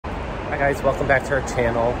Hi guys, welcome back to our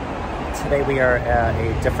channel. Today we are at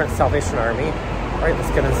a different Salvation Army. Alright, let's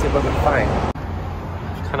get in and see what we can find.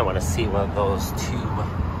 I kind of want to see what those two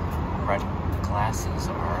red glasses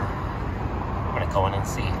are. I'm going to go in and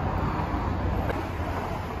see.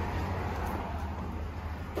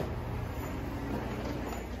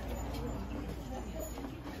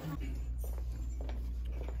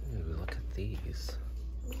 Ooh, look at these.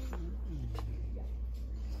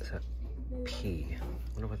 Is that P? I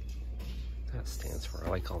wonder what that stands for. I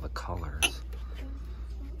like all the colors.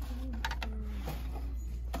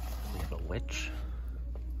 We have a witch.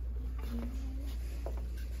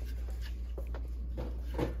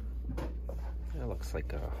 It looks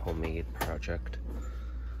like a homemade project.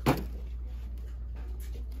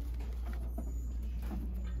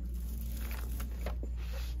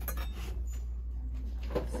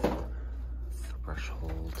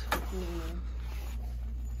 Threshold. What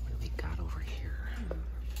do we got over here?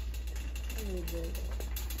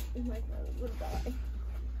 Oh my god, it would die.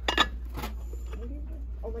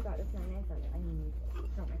 Oh my god, it's not nice on it. I need it.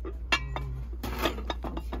 It's not nice.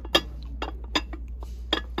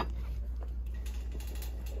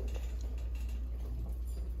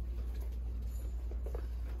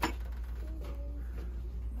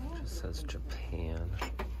 It just says Japan.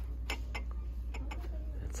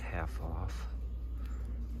 It's half off.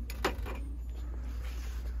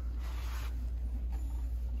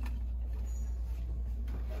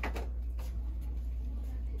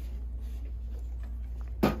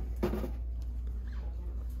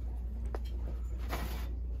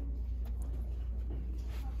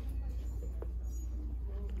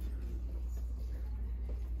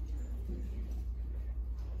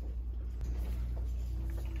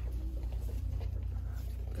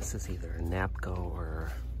 This is either Napco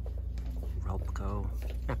or Relpco.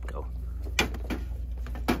 Napco.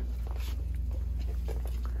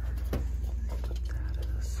 What that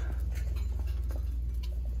is.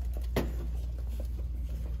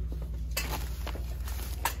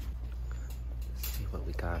 Let's see what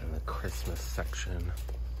we got in the Christmas section.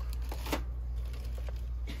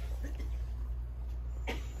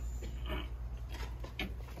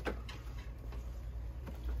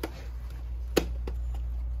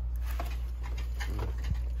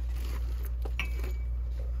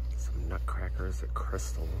 Nutcrackers at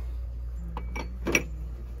Crystal.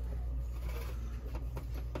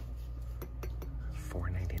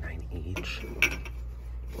 $4.99 each.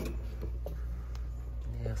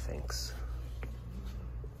 Yeah, thanks.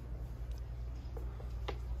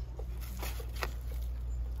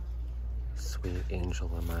 Sweet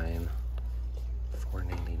angel of mine.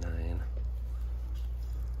 $4.99.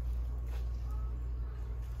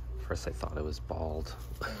 First I thought it was bald.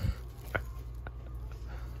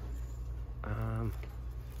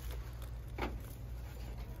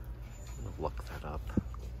 Look that up.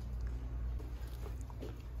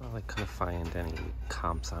 Well, I couldn't find any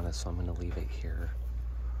comps on it, so I'm going to leave it here.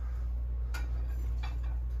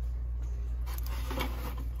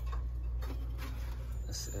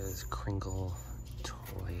 This is Kringle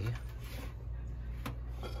Toy.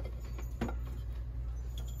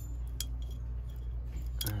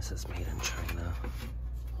 This is made in China.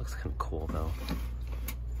 Looks kind of cool though.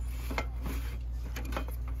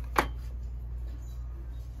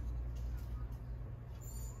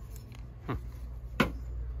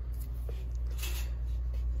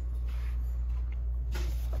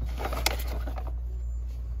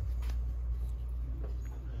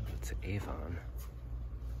 Avon.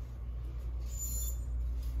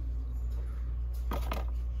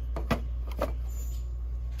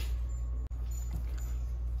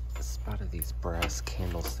 I spotted these brass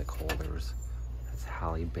candlestick holders. It has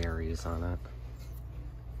holly berries on it.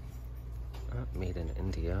 Made in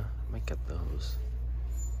India. Might get those.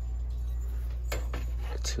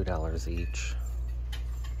 $2 each.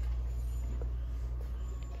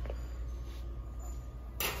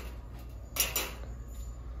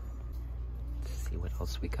 What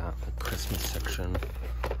else we got in the Christmas section?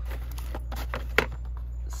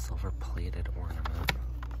 Silver plated ornament.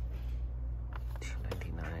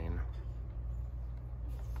 $2.99.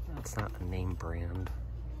 That's not a name brand.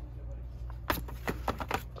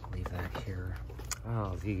 I'll leave that here.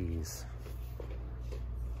 Oh, these.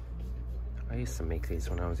 I used to make these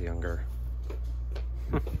when I was younger.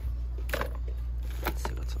 Let's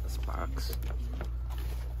see what's in this box.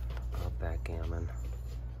 Oh, backgammon.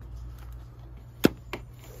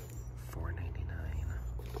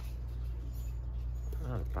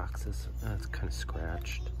 Oh, the box is, it's kind of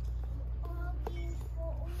scratched.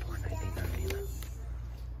 $4.99.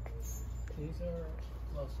 These are,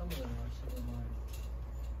 well, some of them are, some of them aren't.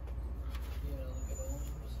 Yeah, look at all.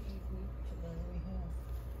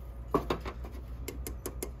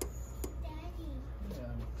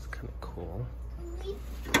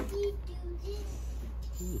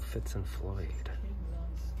 Ooh, Fitz and Floyd.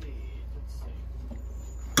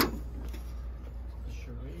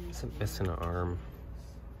 Isn't missing an arm?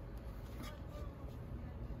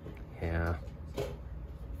 Yeah.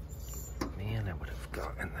 Man, I would have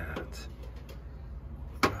gotten that.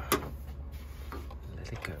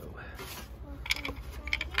 Let it go.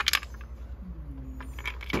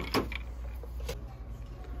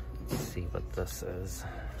 Let's see what this is.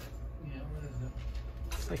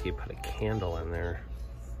 Looks like you put a candle in there.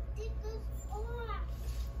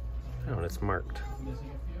 Oh, and it's marked.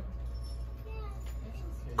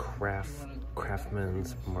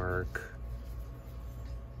 Craftsman's mark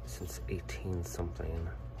since 18 something.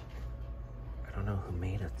 I don't know who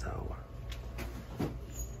made it though.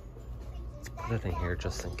 Let's put it in here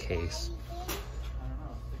just in case.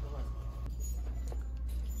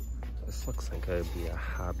 This looks like it'd be a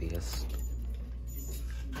hobbyist.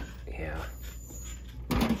 Yeah.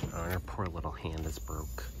 Oh, her poor little hand is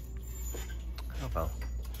broke. Oh well.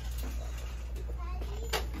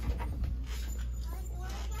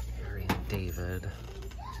 Harry and David.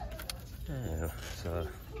 Oh, it's a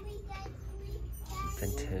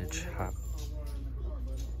vintage hop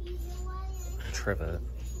trivet.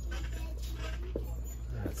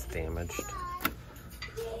 That's damaged.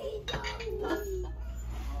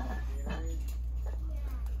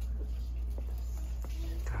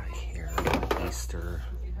 Got here Easter.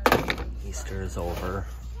 Easter is over.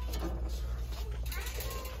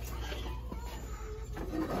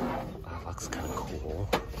 That looks kind of cool.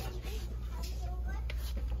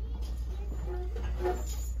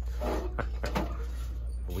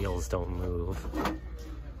 Wheels don't move. I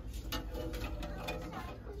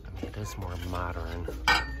mean, it is more modern.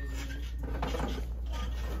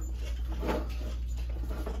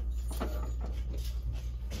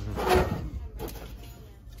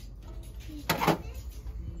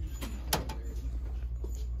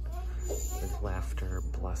 With laughter,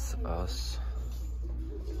 bless us.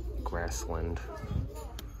 Grassland.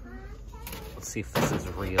 Let's see if this is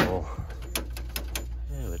real.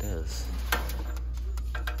 Oh, it is.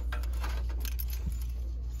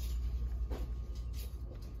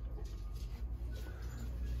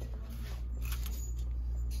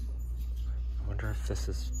 I wonder if this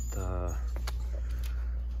is the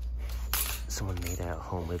someone made it at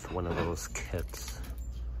home with one of those kits.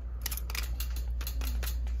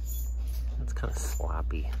 It's kind of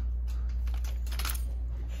sloppy.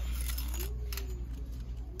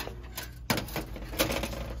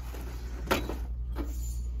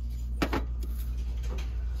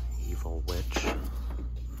 Evil witch.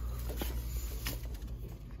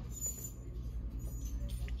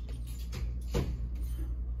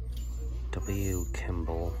 W.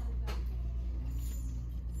 Kimball.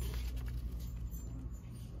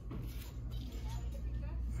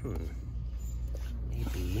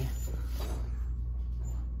 Maybe.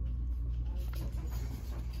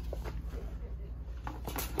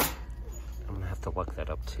 I'm gonna have to look that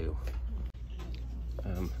up too.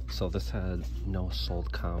 So this had no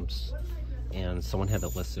sold comps, and someone had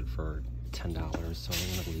it listed for $10, so I'm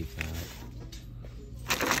gonna leave that.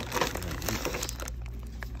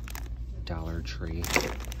 Dollar Tree.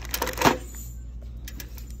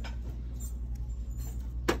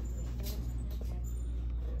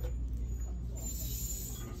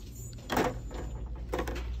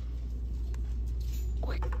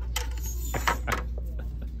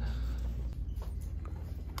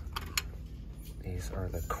 These are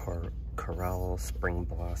the Corral Spring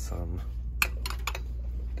Blossom.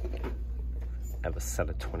 I have a set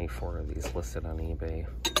of 24 of these listed on eBay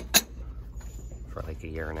for like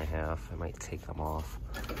 1.5 years. I might take them off.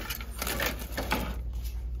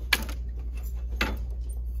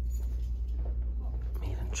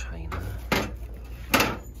 Made in China.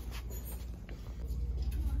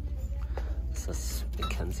 This is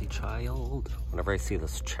Mackenzie Child. Whenever I see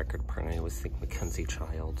this checkered print, I always think Mackenzie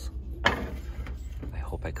Child. I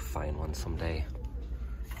hope I can find one someday.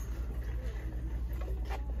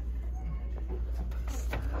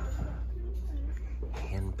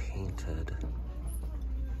 Hand painted.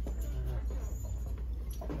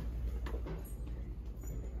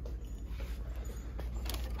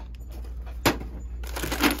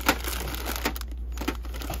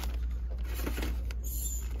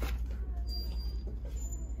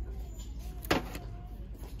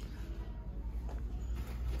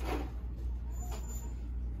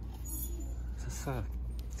 A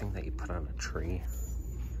thing that you put on a tree.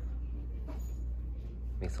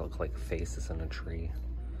 Makes it look like faces in a tree.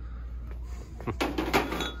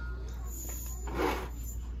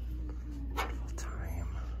 Time.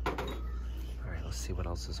 Alright, let's see what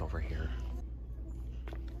else is over here.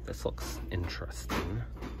 This looks interesting.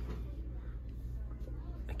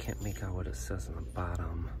 can't make out what it says on the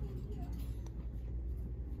bottom.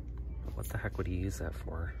 But what the heck would you use that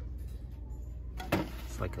for?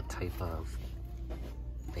 It's like a type of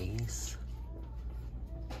vase.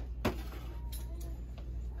 I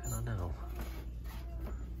don't know.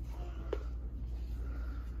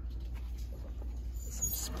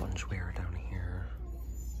 Some spongeware down here.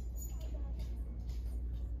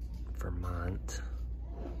 Vermont.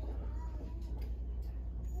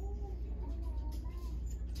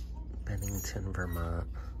 Bennington, Vermont.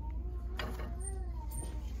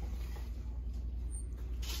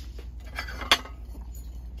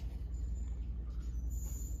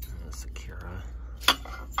 Sakura.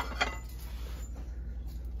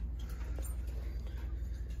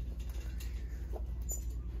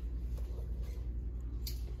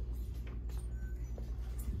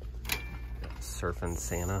 Surfing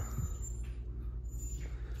Santa.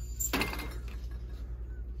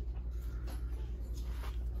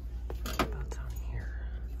 About down here.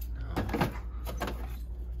 No.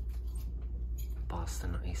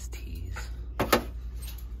 Boston iced teas.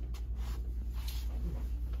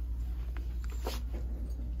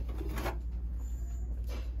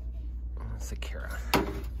 Sakura.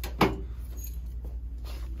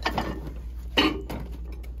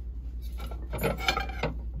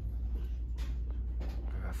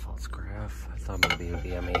 False graph. I thought maybe it would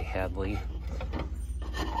be M.A. Hadley.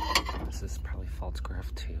 This is probably false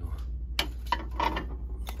graph too.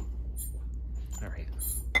 Alright,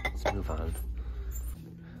 let's move on.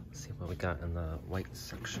 Let's see what we got in the white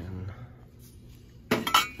section.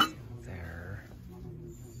 There.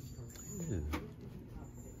 Ooh.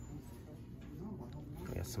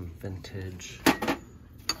 We got some vintage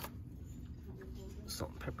salt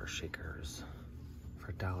and pepper shakers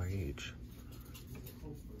for $1 each.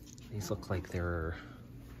 These look like they're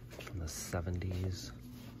from the 70s.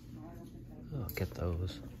 Oh, get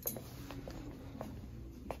those.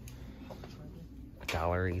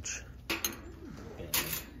 $1 each.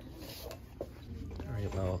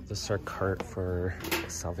 Alright, well, this is our cart for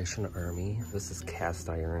Salvation Army. This is cast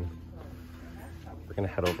iron. We're gonna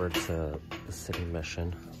head over to the city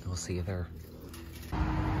mission. We'll see you there.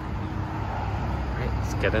 Alright,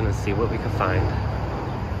 let's get in and see what we can find.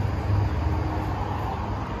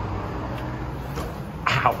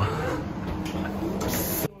 Ow!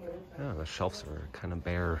 Oh, the shelves are kind of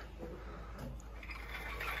bare.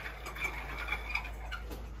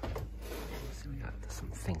 So we got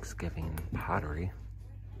some Thanksgiving pottery.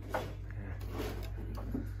 This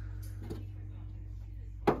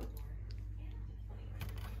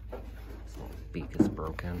little beak is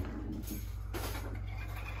broken.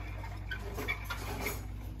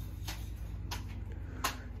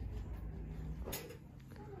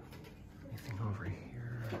 Anything over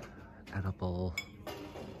here? Edible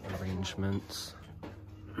arrangements.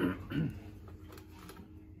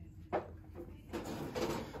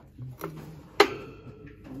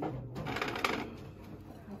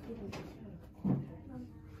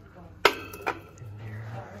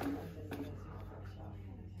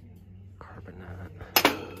 Carbonate.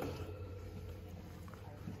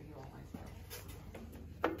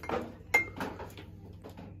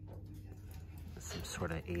 Some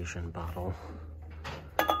sort of Asian bottle.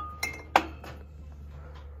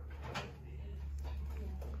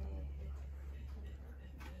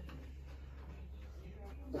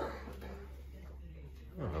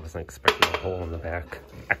 I wasn't expecting a hole in the back.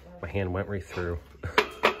 My hand went right through.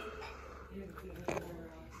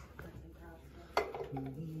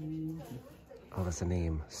 Oh, that's a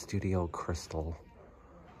name. Studio Crystal.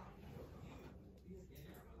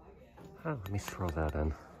 Oh, let me throw that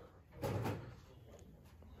in.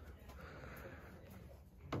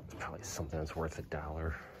 It's probably something that's worth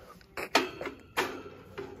 $1.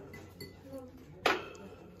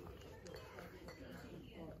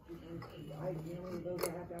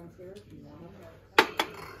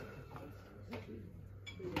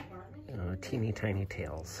 Teeny tiny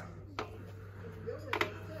tails.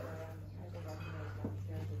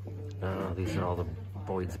 Oh, these are all the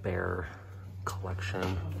Boyd's Bear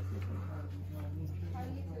collection.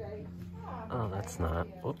 Oh, that's not.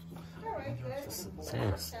 Whoop.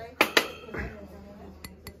 Yeah.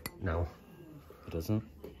 No. It isn't?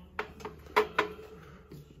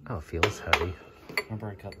 Oh, it feels heavy. Remember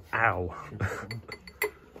I got... Ow.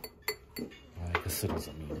 I guess it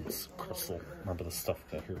doesn't mean it's crystal. Remember the stuff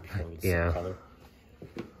that here before was Yeah. color?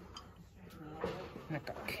 I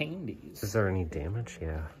got candies. Is there any damage?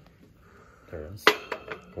 Yeah. There is.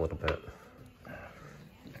 A little bit.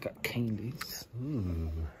 I got candies. Ooh.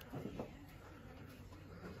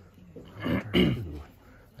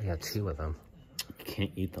 I got 2 of them. You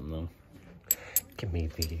can't eat them though. Give me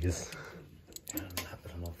these. And I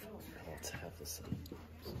don't know if to have this in.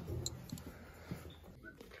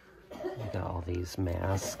 You got all these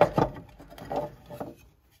masks.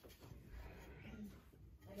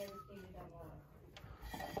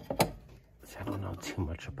 I don't know too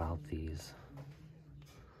much about these.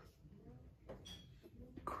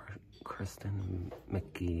 Kristen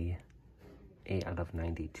McGee, 8 out of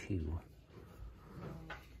 92.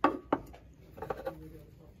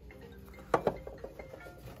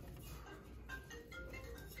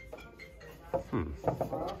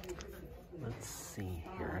 Let's see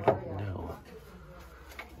here. I don't know.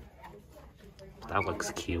 That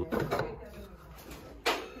looks cute.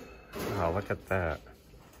 Oh, look at that.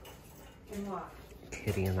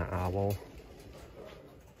 Kitty and the owl.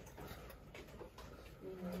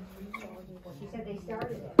 She said they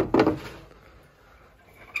started it.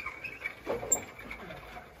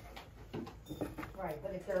 Right,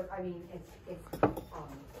 but if they're, I mean,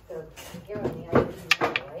 they're hearing the other people,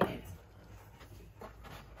 right?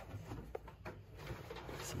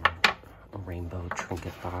 A rainbow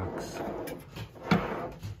trinket box.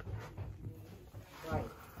 Right.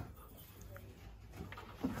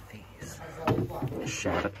 These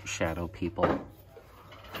shadow people.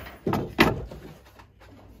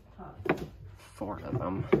 4 of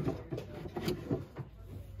them.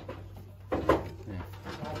 Yeah.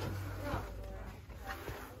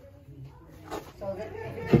 So that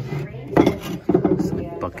if it's green, Some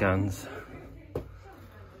bookends.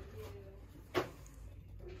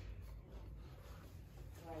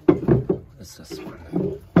 What is this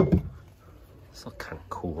one? This looks kind of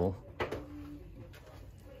cool.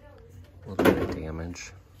 A little bit of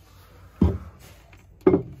damage. Yeah,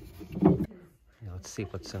 let's see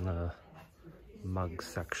what's in the mug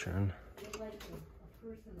section.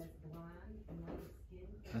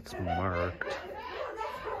 That's marked.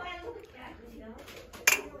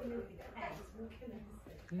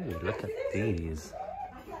 Ooh, look at these.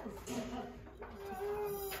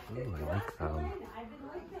 Ooh, I like them.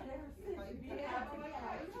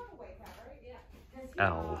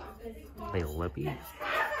 L. They Libby?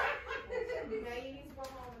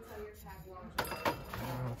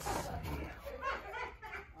 Let's see.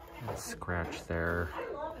 A scratch there.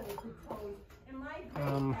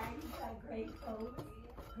 Oh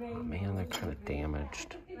man, they're kind of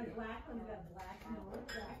damaged.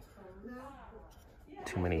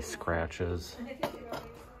 Too many scratches.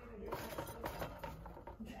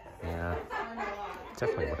 Yeah,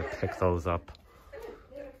 definitely would have picked those up.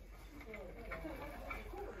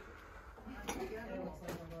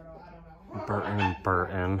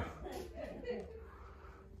 Burton.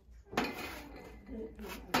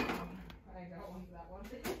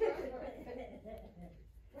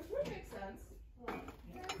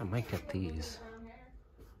 I might get these.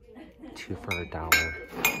 2 for $1.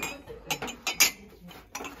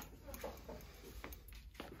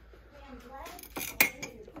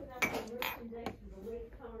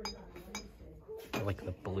 I like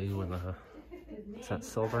the blue and the, is that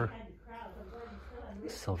silver?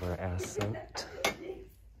 Silver accent.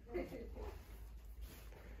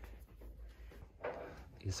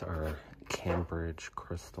 These are Cambridge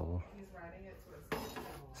crystal.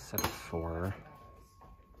 Set of 4.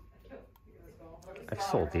 I've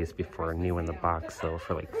sold these before, new in the box though,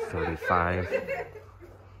 for like $35.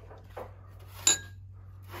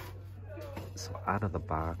 So out of the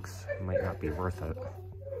box, it might not be worth it.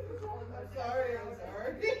 I'm sorry.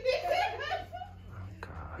 Oh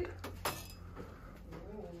God.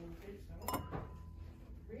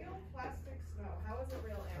 Real plastic snow. How is it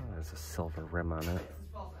real? Oh, there's a silver rim on it.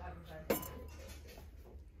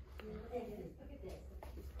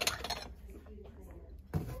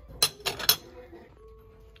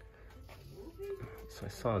 So I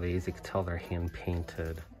saw these, you could tell they're hand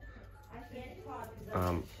painted.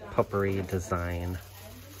 Puppery design.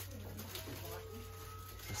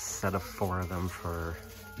 A set of 4 of them for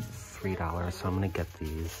 $3, so I'm gonna get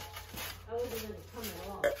these.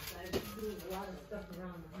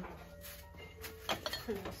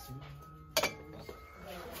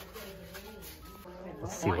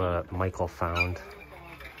 Let's see what Michael found.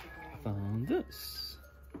 Found this.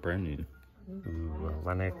 Brand new. Ooh,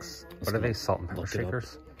 Lennox. What are they, salt and pepper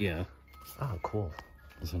shakers? Yeah. Oh, cool.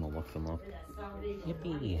 I was gonna look them up.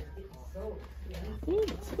 Yippee. Ooh,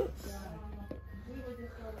 what's this?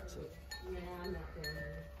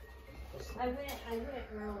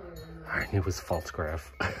 I knew it was false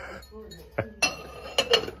graph.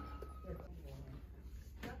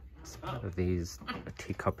 What are these? A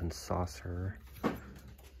teacup and saucer.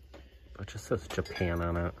 It just says Japan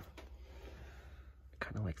on it. I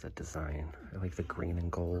kind of like the design. I like the green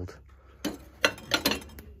and gold.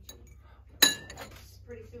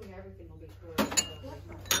 everything will be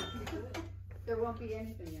cool. There won't be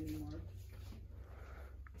anything anymore.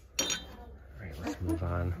 Alright, let's move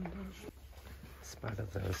on.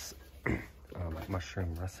 Spotted this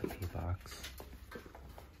mushroom recipe box.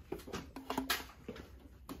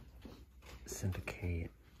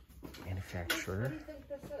 Syndicate manufacturer. What do you think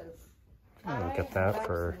this is? I'll get that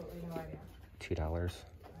for Absolutely no idea. $2.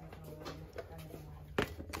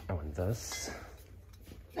 Oh, and this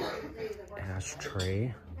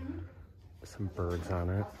ashtray, some birds on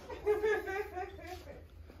it,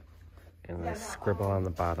 and a scribble on the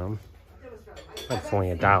bottom. That's only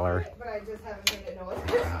 $1. But I just haven't made it know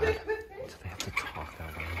it's God, do they have to talk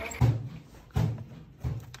that way?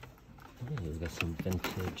 Ooh, we've got some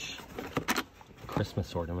vintage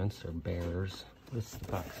Christmas ornaments or bears. What does the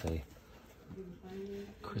box say?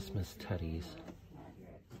 Christmas teddies.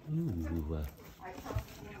 Ooh.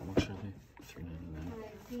 How much are they?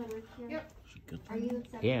 $3.99. Yep. Good. Are you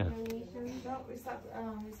accepting Yeah. donations? No, we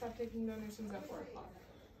stopped taking donations at 4 o'clock.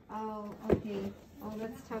 Oh, okay. Oh,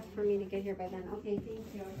 that's tough for me to get here by then. Okay,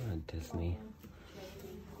 thank you. Disney.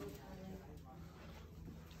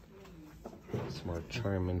 Some more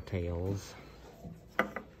Charmin Tales.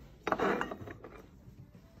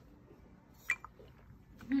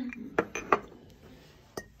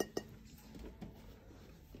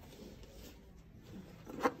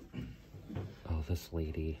 Oh, this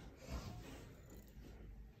lady.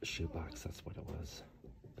 Shoebox, that's what it was.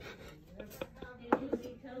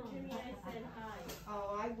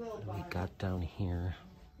 Oh, I will What do we got down here?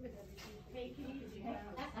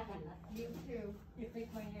 You too.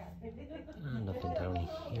 Nothing down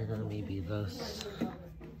here, maybe this.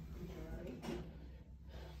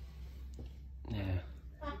 Yeah.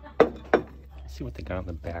 Let's see what they got in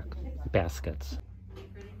the back baskets.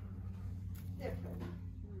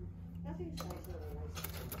 Nothing's nicer than a nice.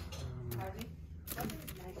 Pardon?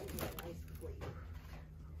 Nothing's nicer than a nice plate.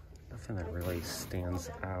 Nothing that really stands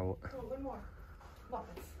out. Oh, one more.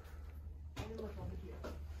 Muppets. And then look over here.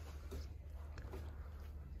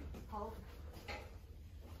 Help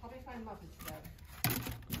me find Muppets there.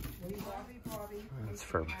 Bobby. That's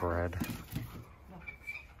for bread.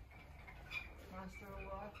 Monster of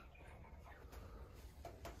what?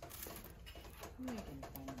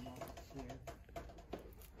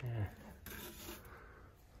 Yeah.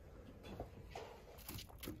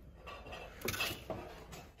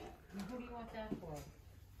 Who do you want that for?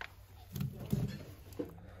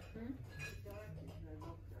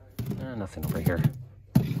 Nothing over here.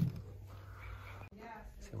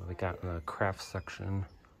 See what we got in the craft section.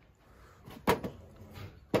 I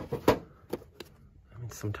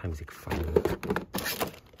mean, sometimes you can find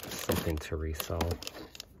something to resell.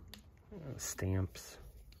 Stamps.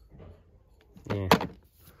 Yeah.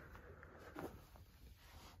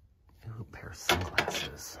 Ooh, a pair of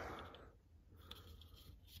sunglasses.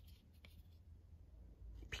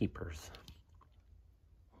 Peepers.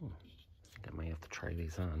 I think I might have to try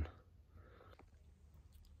these on.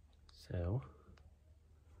 So, I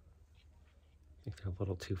think they're a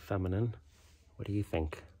little too feminine. What do you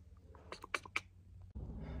think?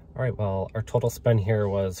 All right, well, our total spend here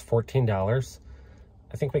was $14.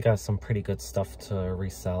 I think we got some pretty good stuff to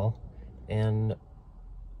resell, and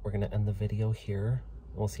we're gonna end the video here.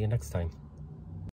 We'll see you next time.